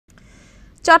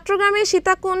চট্টগ্রামের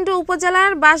সীতাকুণ্ড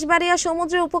উপজেলার বাঁশবাড়িয়া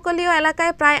সমুদ্র উপকূলীয়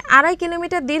এলাকায় প্রায় ২.৫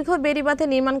 কিলোমিটার দীর্ঘ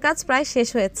বেড়িবাঁধের নির্মাণ কাজ প্রায় শেষ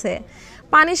হয়েছে।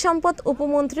 পানি সম্পদ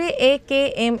উপমন্ত্রী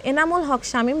এ.কে.এম. এনামুল হক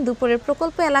শামীম দুপুরে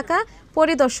প্রকল্প এলাকা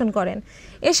পরিদর্শন করেন।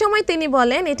 এ সময় তিনি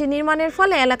বলেন, এটি নির্মাণের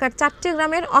ফলে এলাকার ৪টি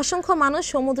গ্রামের অসংখ্য মানুষ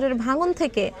সমুদ্রের ভাঙন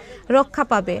থেকে রক্ষা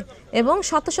পাবে এবং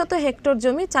শত শত হেক্টর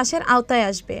জমি চাষের আওতায়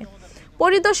আসবে।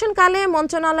 পরিদর্শনকালে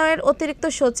মন্ত্রণালয়ের অতিরিক্ত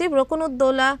সচিব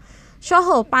রকুনুদ্দৌলা সহ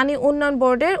পানি উন্নয়ন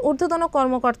বোর্ডের ঊর্ধ্বতন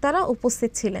কর্মকর্তারা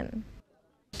উপস্থিত ছিলেন।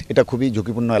 এটা খুবই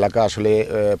ঝুঁকিপূর্ণ এলাকা। আসলে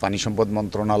পানি সম্পদ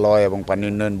মন্ত্রণালয় এবং পানি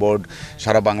উন্নয়ন বোর্ড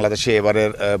সারা বাংলাদেশে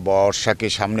এবারের বর্ষাকে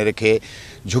সামনে রেখে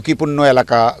ঝুঁকিপূর্ণ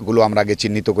এলাকাগুলো আমরা আগে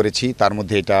চিহ্নিত করেছি। তার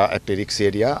মধ্যে এটা একটা রিস্ক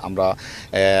এরিয়া। আমরা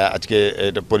আজকে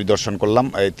এটা পরিদর্শন করলাম।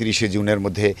 30শে জুনের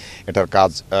মধ্যে এটার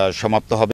কাজ সমাপ্ত হবে।